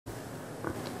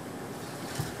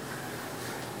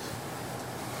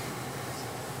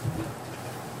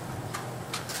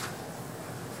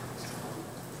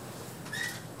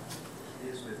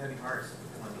Hearts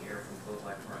on the air from Globe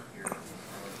Life Park here in Arlington,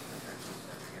 Texas.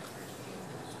 After yesterday's game,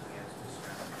 the Skaggs was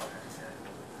surrounded by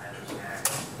Tyler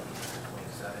Skaggs,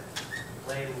 27.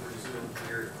 Play will resume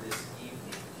here this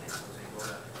evening. Kent was able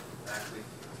to back with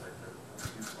you. Looks like the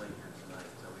two play here tonight.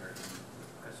 So we are in the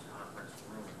press conference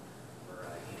room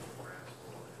where Angel Perhaps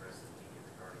will address the media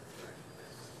regarding the direction of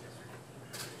this yesterday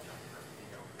team.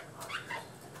 Video Oscars.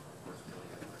 Of course, Billy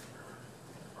got much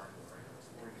departing right now.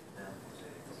 Before we get to them,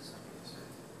 this is something that's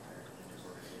entire Angels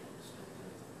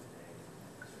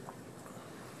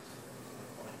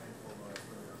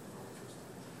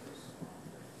organization is still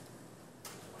doing today.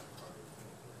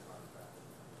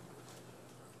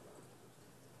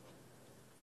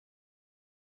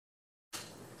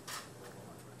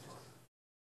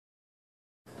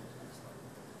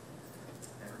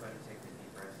 Everybody take a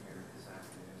deep breath here this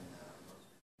afternoon. Most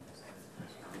of the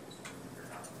press conference will be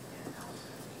out and out.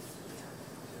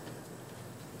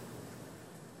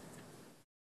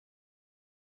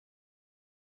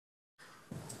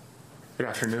 Good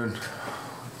afternoon.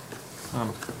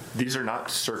 These are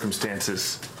not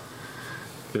circumstances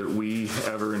that we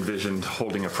ever envisioned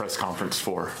holding a press conference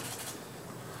for.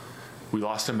 We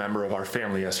lost a member of our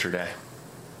family yesterday.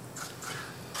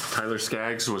 Tyler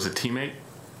Skaggs was a teammate,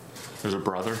 was a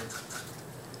brother,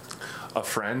 a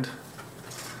friend,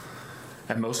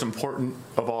 and most important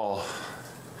of all,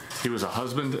 he was a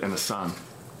husband and a son.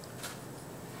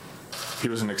 He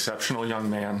was an exceptional young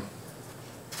man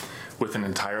with an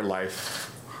entire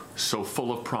life so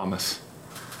full of promise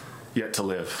yet to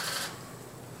live.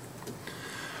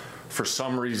 For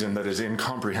some reason that is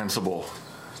incomprehensible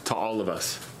to all of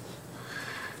us,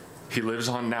 he lives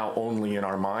on now only in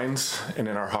our minds and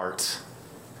in our hearts.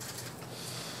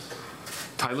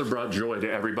 Tyler brought joy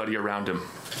to everybody around him.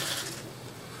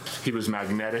 He was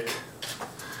magnetic.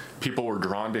 People were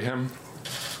drawn to him.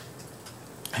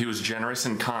 He was generous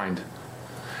and kind,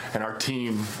 and our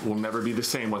team will never be the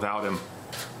same without him.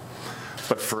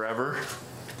 But forever,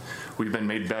 we've been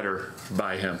made better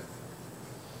by him.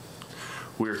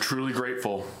 We are truly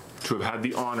grateful to have had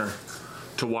the honor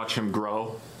to watch him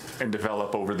grow and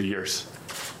develop over the years.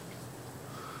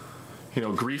 You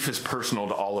know, grief is personal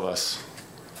to all of us.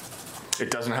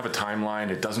 It doesn't have a timeline,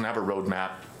 it doesn't have a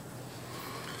roadmap.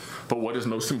 But what is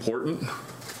most important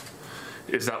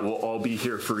is that we'll all be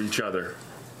here for each other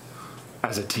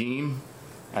as a team,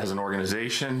 as an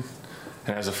organization,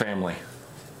 and as a family.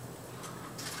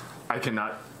 I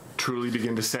cannot truly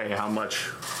begin to say how much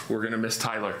we're going to miss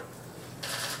Tyler,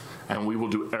 and we will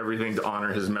do everything to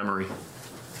honor his memory.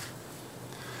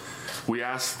 We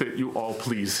ask that you all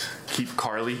please keep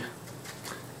Carly,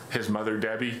 his mother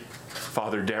Debbie,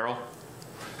 Father Daryl,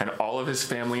 and all of his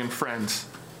family and friends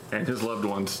and his loved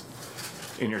ones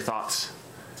in your thoughts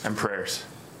and prayers.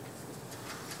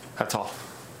 That's all.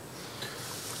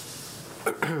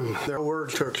 There are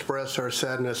words to express our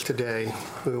sadness today.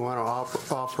 We want to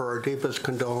offer our deepest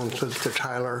condolences to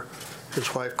Tyler,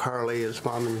 his wife Carly, his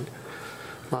mom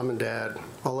and dad,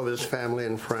 all of his family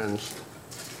and friends.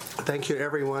 Thank you to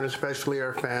everyone, especially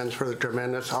our fans, for the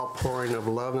tremendous outpouring of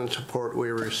love and support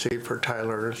we received for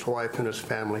Tyler, his wife, and his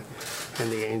family,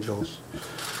 and the Angels.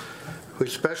 We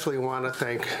especially want to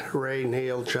thank Ray,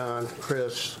 Neil, John,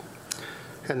 Chris,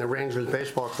 and the Rangers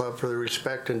Baseball Club for the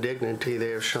respect and dignity they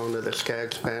have shown to the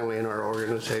Skaggs family and our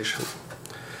organization.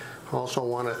 I also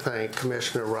want to thank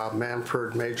Commissioner Rob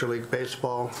Manfred, Major League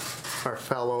Baseball, our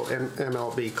fellow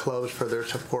MLB clubs for their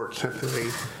support,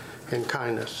 sympathy, and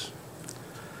kindness.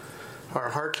 Our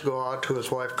hearts go out to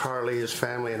his wife Carly, his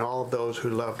family, and all of those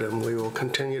who loved him. We will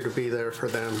continue to be there for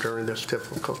them during this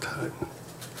difficult time.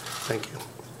 Thank you.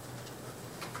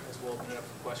 As we'll open it up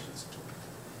for questions.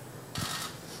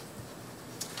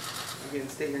 Again,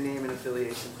 state your name and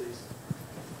affiliation, please.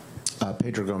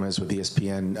 Pedro Gomez with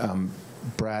ESPN.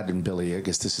 Brad and Billy, I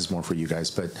guess this is more for you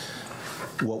guys, but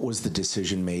what was the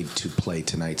decision made to play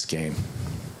tonight's game?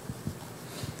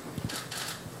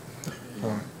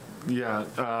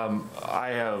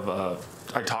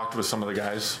 I talked with some of the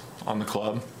guys on the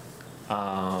club,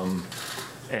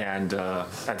 and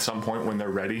at some point when they're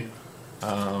ready,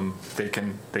 they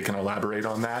can elaborate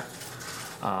on that.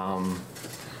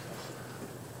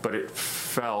 But it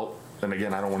felt, and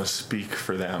again, I don't want to speak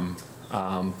for them,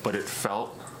 but it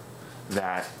felt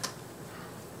that,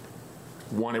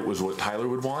 one, it was what Tyler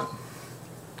would want,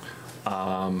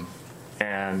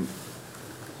 and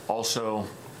also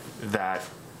that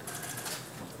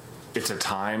it's a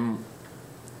time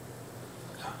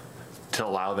to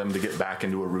allow them to get back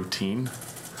into a routine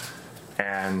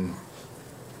and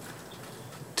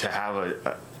to have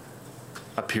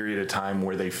a period of time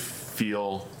where they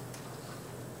feel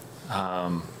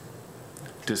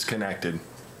disconnected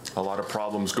A lot of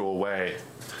problems go away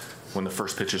when the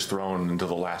first pitch is thrown until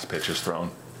the last pitch is thrown.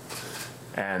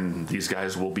 And these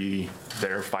guys will be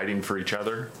there fighting for each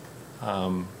other,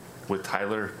 with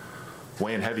Tyler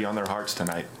weighing heavy on their hearts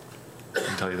tonight. I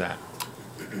can tell you that.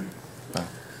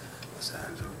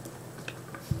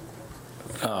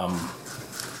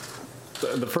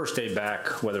 The first day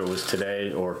back, whether it was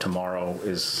today or tomorrow,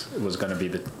 was going to be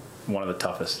one of the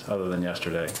toughest, other than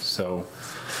yesterday. So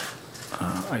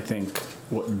I think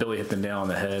what Billy hit the nail on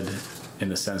the head, in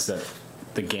the sense that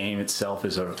the game itself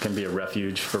can be a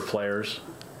refuge for players,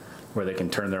 where they can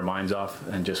turn their minds off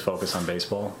and just focus on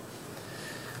baseball.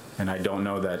 And I don't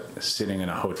know that sitting in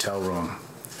a hotel room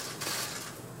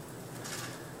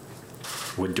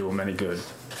would do them any good.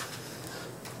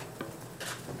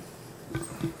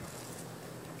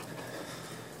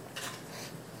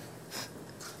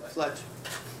 Fletch.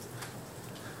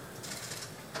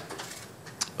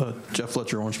 Jeff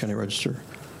Fletcher, Orange County Register.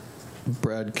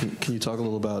 Brad, can you talk a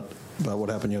little about what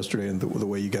happened yesterday and the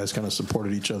way you guys kind of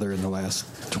supported each other in the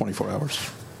last 24 hours?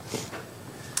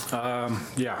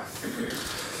 Yeah.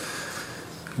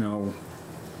 You know,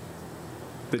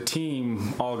 the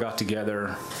team all got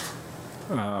together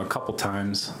a couple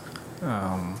times,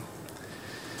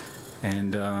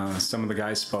 and some of the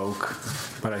guys spoke,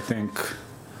 but I think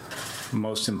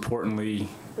most importantly,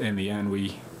 in the end,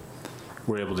 we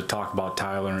were able to talk about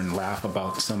Tyler and laugh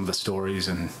about some of the stories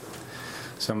and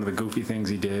some of the goofy things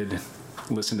he did,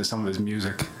 listen to some of his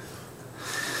music.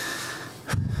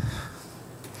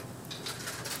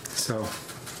 So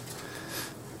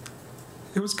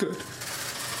it was good.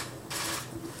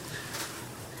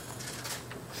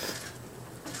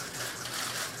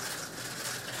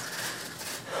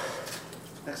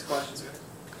 Next question, sir.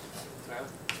 Tyler?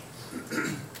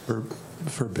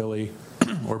 For Billy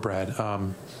or Brad,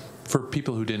 for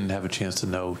people who didn't have a chance to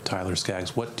know Tyler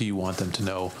Skaggs, what do you want them to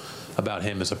know about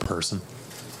him as a person?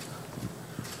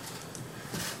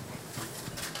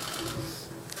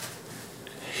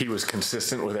 He was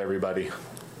consistent with everybody.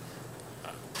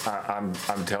 I'm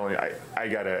telling you, I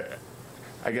got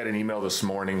an email this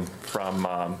morning from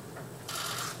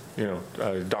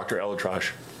Dr.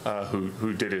 Elatrash,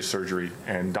 who did his surgery,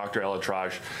 and Dr.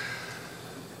 Elatrash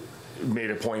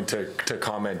made a point to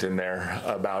comment in there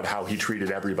about how he treated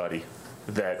everybody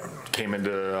that came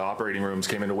into operating rooms,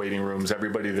 came into waiting rooms,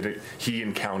 everybody that he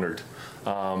encountered.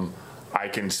 I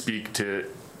can speak to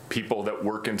people that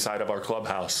work inside of our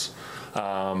clubhouse.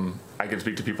 I can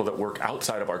speak to people that work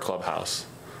outside of our clubhouse.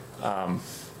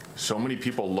 So many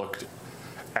people looked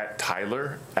at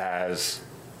Tyler as,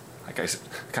 like I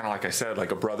said,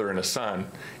 like a brother and a son,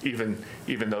 even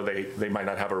though they might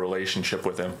not have a relationship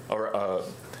with him, or a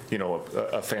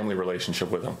family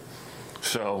relationship with him.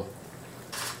 So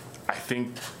I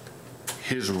think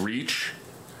his reach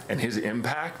and his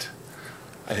impact,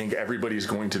 I think everybody's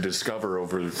going to discover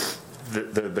over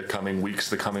the coming weeks,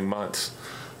 the coming months,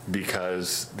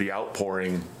 because the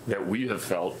outpouring that we have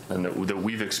felt and that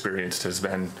we've experienced has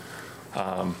been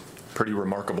pretty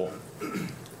remarkable.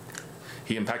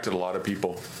 He impacted a lot of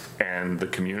people and the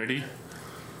community.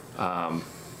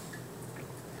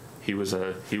 He was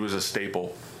a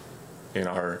staple in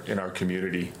our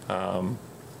community,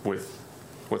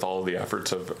 with all of the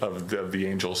efforts of the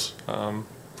Angels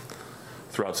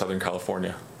throughout Southern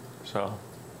California. So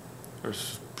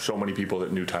there's so many people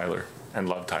that knew Tyler and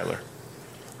loved Tyler.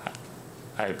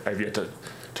 I've yet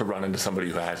to run into somebody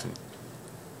who hasn't.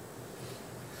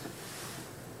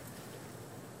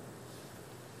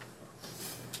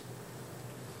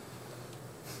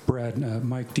 Brad,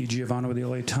 Mike DiGiovanni with the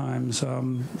LA Times.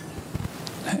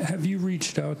 Have you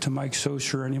reached out to Mike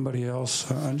Sosa or anybody else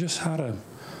on just how to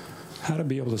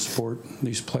be able to support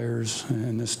these players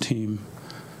and this team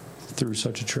through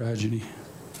such a tragedy?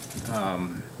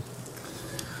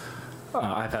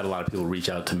 I've had a lot of people reach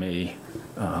out to me,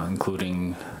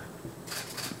 including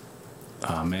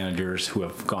managers who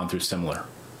have gone through similar.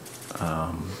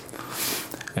 To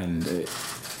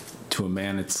a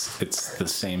man, it's the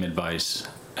same advice,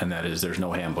 and that is there's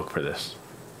no handbook for this.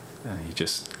 You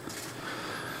just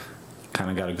kind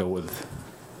of got to go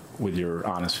with your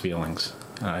honest feelings.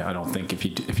 I don't think if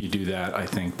you do that, I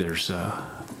think there's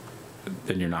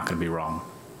then you're not going to be wrong.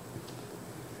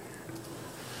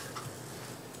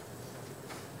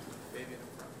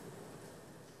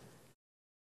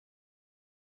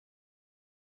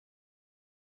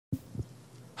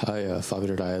 Hi,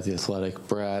 Fabio Daya, The Athletic.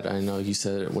 Brad, I know you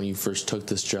said when you first took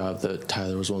this job that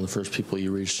Tyler was one of the first people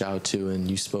you reached out to, and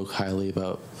you spoke highly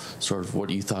about sort of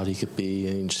what you thought he could be.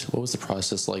 And just, what was the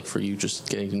process like for you just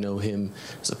getting to know him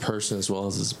as a person as well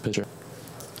as a pitcher?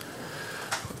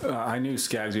 I knew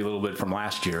Skaggs a little bit from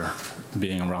last year,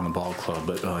 being around the ball club.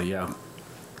 But yeah,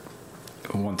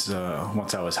 once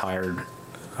I was hired,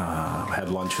 I had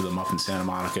lunch with him up in Santa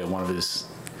Monica at one of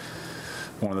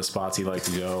the spots he liked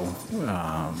to go,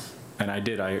 and I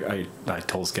did. I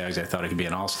told Skaggs I thought he could be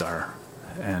an all-star,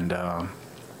 and I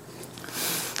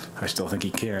still think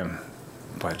he can.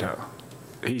 But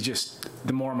he's just,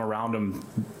 the more I'm around him,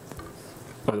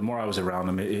 or the more I was around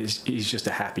him, he's just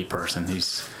a happy person.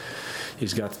 He's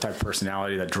got the type of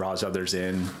personality that draws others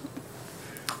in.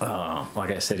 Like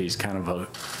I said, he's kind of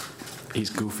he's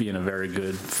goofy in a very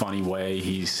good, funny way.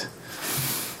 He's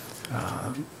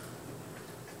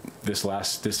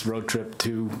this road trip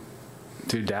to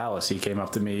Dallas, he came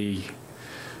up to me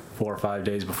 4 or 5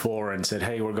 days before and said,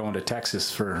 "Hey, we're going to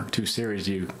Texas for 2 series.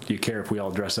 Do you care if we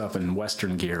all dress up in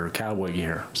Western gear or cowboy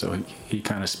gear?" So he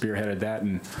kind of spearheaded that,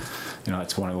 and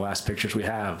that's one of the last pictures we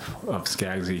have of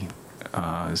Skaggsy,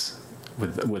 is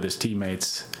with his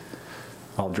teammates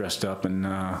all dressed up in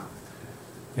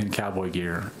cowboy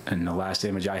gear. And the last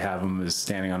image I have him is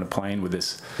standing on a plane with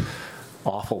this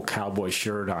awful cowboy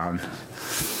shirt on,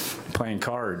 playing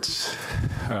cards.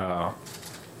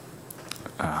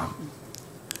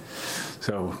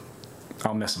 So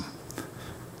I'll miss him.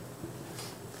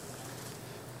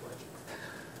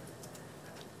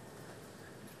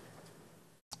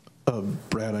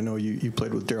 Brad, I know you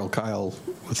played with Darryl Kyle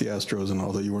with the Astros, and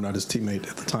although you were not his teammate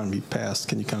at the time he passed,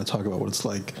 can you kind of talk about what it's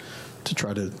like to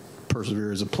try to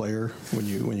persevere as a player when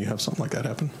you have something like that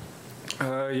happen?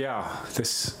 Yeah,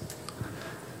 this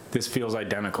feels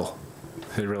identical.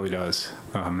 It really does.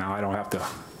 Now I don't have to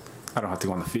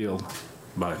go on the field,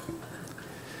 but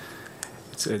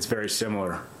it's very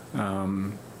similar.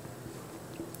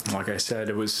 Like I said,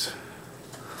 it was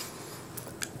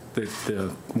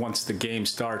once the game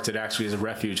starts, it actually is a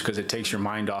refuge because it takes your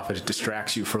mind off it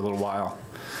distracts you for a little while,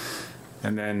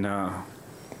 and then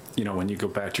when you go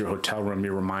back to your hotel room,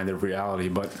 you're reminded of reality.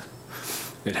 But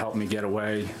it helped me get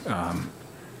away, and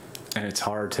it's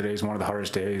hard. Today's one of the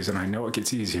hardest days, and I know it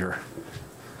gets easier,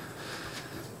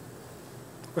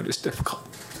 but it's difficult.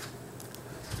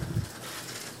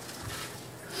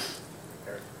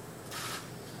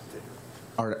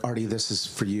 Artie, this is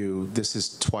for you. This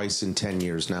is twice in 10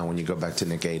 years now when you go back to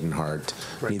Nick Adenhart.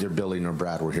 Right. Neither Billy nor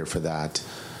Brad were here for that.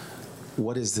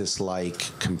 What is this like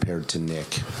compared to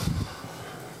Nick?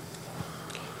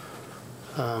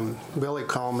 Billy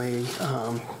called me,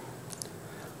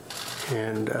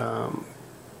 and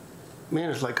man,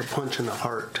 it's like a punch in the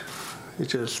heart. It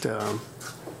just, you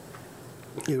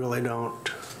really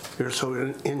don't, you're so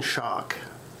in shock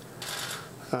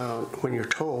when you're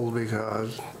told,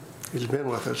 because he's been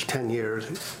with us 10 years.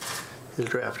 He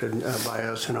was drafted by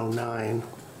us in '09.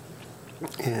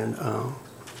 And,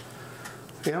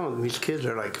 these kids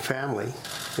are like family.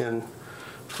 And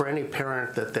for any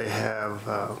parent that they have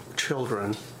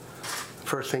children,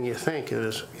 first thing you think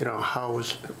is, how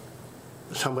is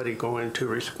somebody going to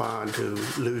respond to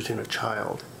losing a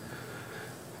child?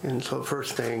 And so the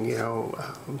first thing,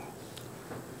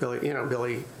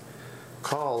 Billy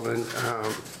called, and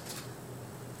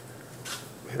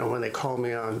when they called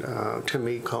me on,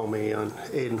 Tim called me on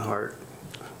Adenhart,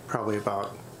 probably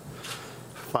about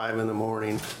 5 in the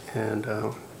morning, and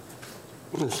the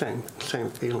same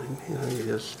feeling.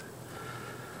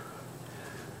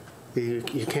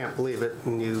 You can't believe it,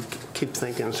 and you keep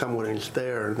thinking someone's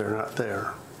there, and they're not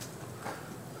there.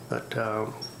 But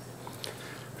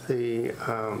the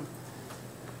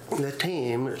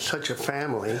team is such a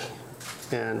family,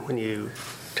 and when you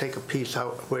take a piece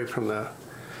away from the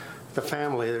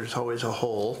family, there's always a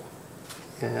hole,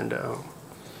 and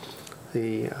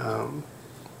the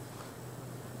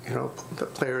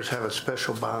players have a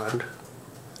special bond,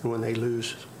 and when they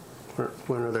lose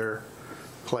one of their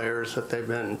players that they've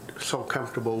been so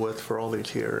comfortable with for all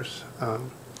these years.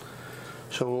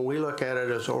 So when we look at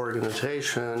it as an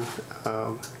organization,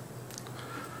 I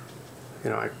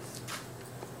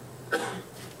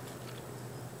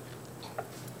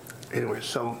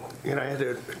had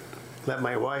to let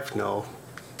my wife know,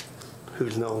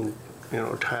 who's known,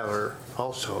 Tyler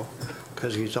also,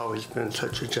 because he's always been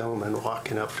such a gentleman,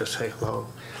 walking up to say hello.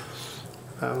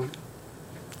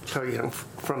 So,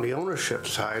 from the ownership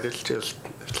side, it's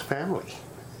family.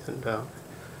 And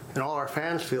all our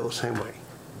fans feel the same way.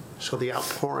 So the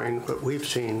outpouring, what we've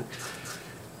seen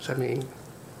is,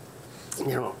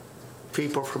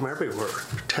 people from everywhere,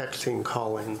 texting,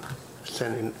 calling,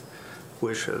 sending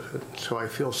wishes. So I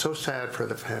feel so sad for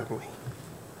the family.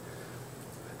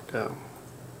 But,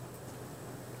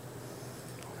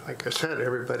 like I said,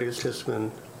 everybody's just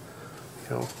been,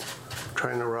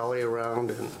 trying to rally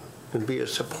around, and and be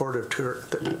as supportive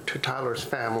to Tyler's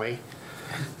family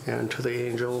and to the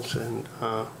Angels, and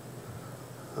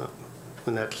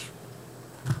that's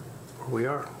where we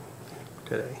are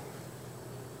today.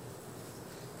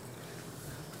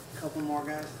 Couple more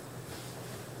guys.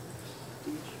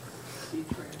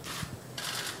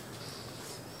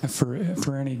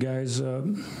 For any guys,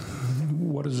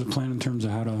 what is the plan in terms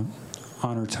of how to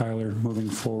honor Tyler moving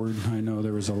forward? I know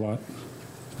there was a lot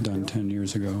done 10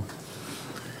 years ago.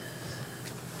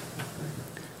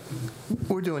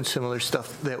 We're doing similar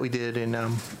stuff that we did in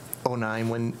 '09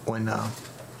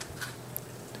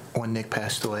 when Nick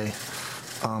passed away.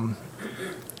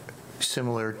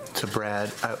 Similar to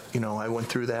Brad, I went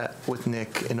through that with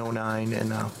Nick in '09,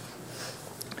 and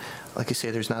like I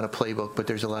say, there's not a playbook, but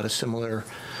there's a lot of similar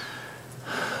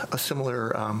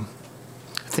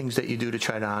things that you do to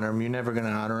try to honor him. You're never going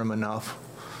to honor him enough.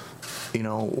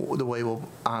 The way we'll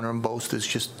honor him most is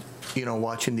just,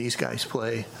 watching these guys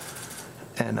play.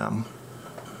 And,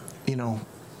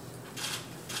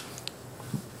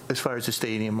 as far as the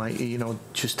stadium,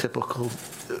 just typical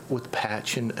with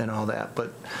patch and all that,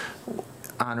 but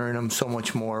honoring him so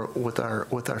much more with our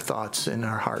thoughts and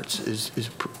our hearts is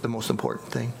the most important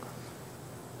thing.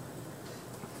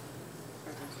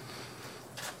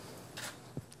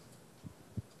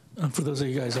 For those of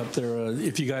you guys up there,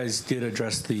 if you guys did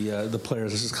address the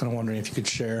players, I was just kind of wondering if you could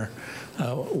share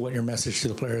what your message to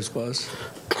the players was.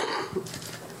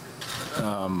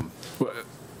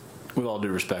 With all due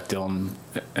respect, Dylan,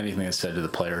 anything that's said to the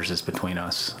players is between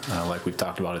us. Like we've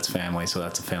talked about, it's family, so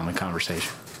that's a family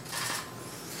conversation.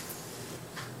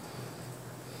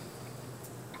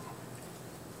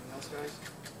 Anything else, guys?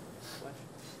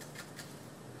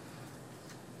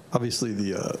 Obviously,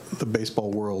 the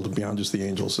baseball world, beyond just the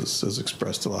Angels, has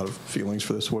expressed a lot of feelings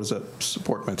for this. What has that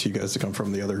support meant to you guys to come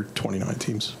from the other 29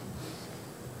 teams?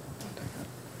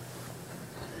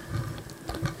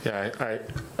 Yeah,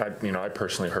 I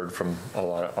personally heard from a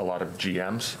lot of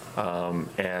GMs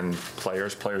and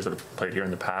players that have played here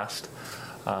in the past,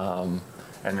 and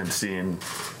then seeing,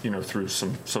 through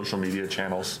some social media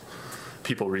channels,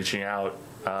 people reaching out.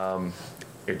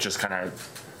 It just kind of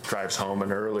drives home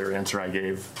an earlier answer I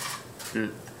gave.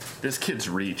 This kid's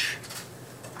reach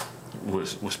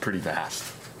was pretty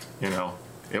vast.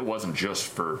 It wasn't just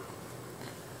for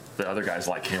the other guys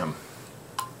like him.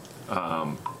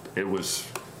 It was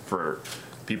for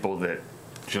people that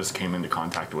just came into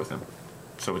contact with him.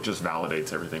 So it just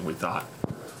validates everything we thought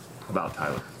about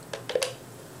Tyler.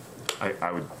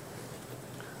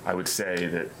 I would say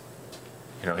that,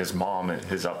 his mom and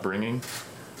his upbringing,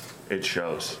 it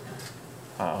shows.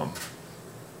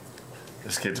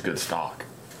 This kid's good stock.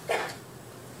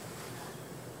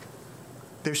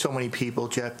 There's so many people,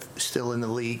 Jeff, still in the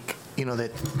league,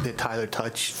 that Tyler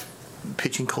touched.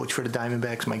 Pitching coach for the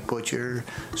Diamondbacks, Mike Butcher.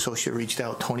 Socia reached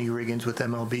out. Tony Riggins with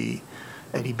MLB.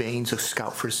 Eddie Baines, a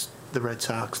scout for the Red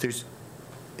Sox. There's,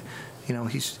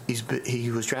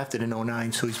 he was drafted in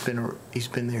 '09, so he's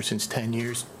been there since 10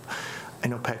 years. I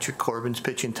know Patrick Corbin's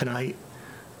pitching tonight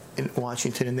in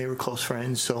Washington, and they were close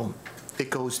friends. So it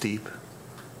goes deep.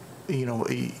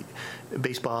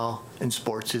 Baseball and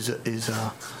sports is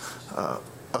a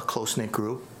close-knit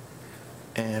group,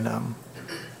 and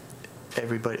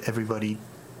everybody,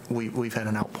 we've had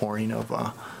an outpouring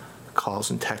of calls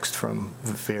and texts from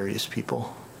various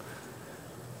people.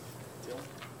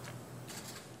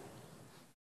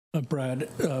 Brad,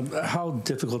 how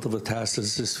difficult of a task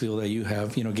does this feel that you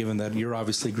have? Given that you're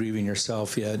obviously grieving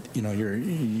yourself, yet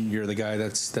you're the guy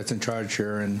that's in charge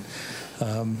here, and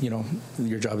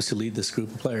your job is to lead this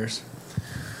group of players.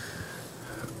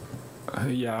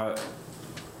 Yeah,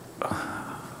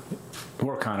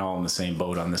 we're kind of all in the same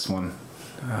boat on this one.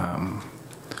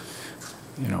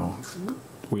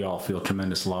 We all feel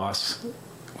tremendous loss.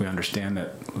 We understand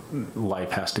that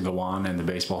life has to go on and the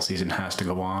baseball season has to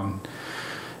go on,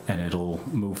 and it'll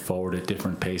move forward at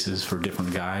different paces for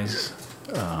different guys.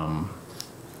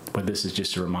 But this is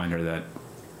just a reminder that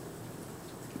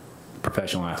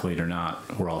professional athlete or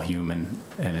not, we're all human,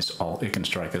 and it can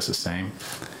strike us the same.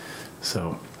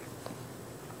 So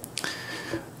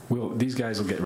these guys will get